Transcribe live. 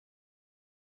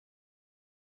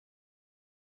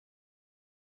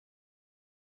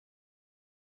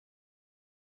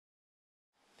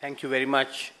Thank you very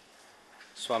much,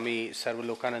 Swami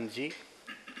Sarvalokanandji.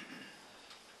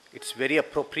 It's very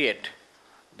appropriate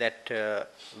that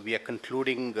we are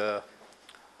concluding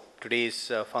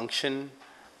today's function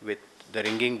with the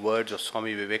ringing words of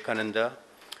Swami Vivekananda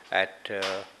at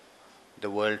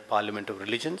the World Parliament of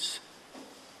Religions.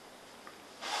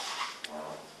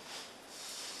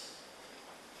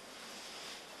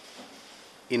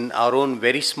 In our own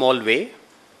very small way,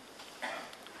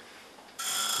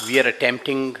 we are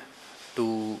attempting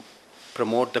to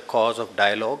promote the cause of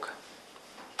dialogue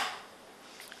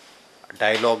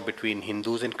between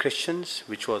Hindus and Christians,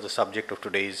 which was the subject of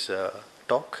today's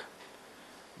talk,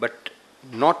 but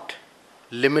not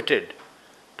limited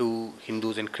to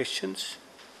Hindus and Christians,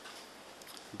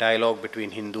 dialogue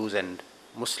between Hindus and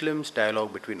Muslims,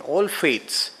 dialogue between all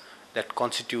faiths that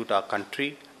constitute our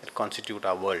country, that constitute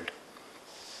our world.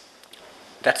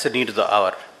 That's the need of the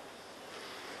hour.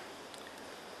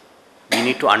 We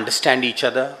need to understand each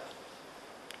other,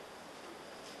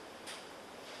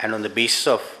 and on the basis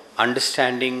of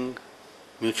understanding,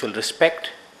 mutual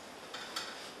respect,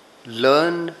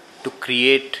 learn to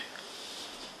create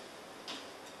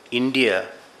India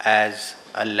as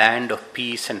a land of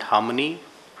peace and harmony,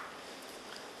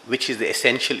 which is the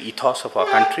essential ethos of our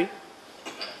country.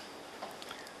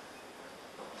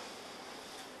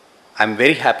 I'm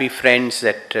very happy, friends,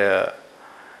 that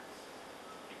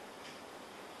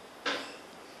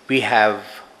we have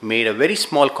made a very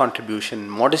small contribution,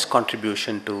 modest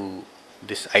contribution to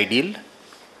this ideal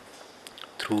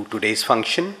through today's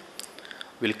function.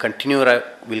 We'll continue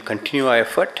our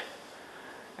effort,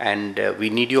 and we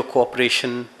need your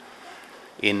cooperation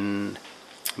in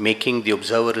making the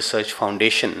Observer Research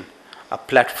Foundation a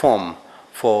platform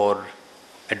for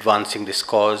advancing this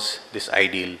cause, this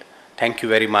ideal. Thank you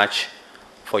very much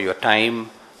for your time,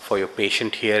 for your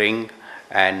patient hearing,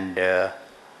 and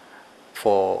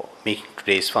for making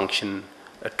today's function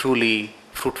a truly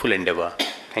fruitful endeavor.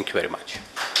 Thank you very much.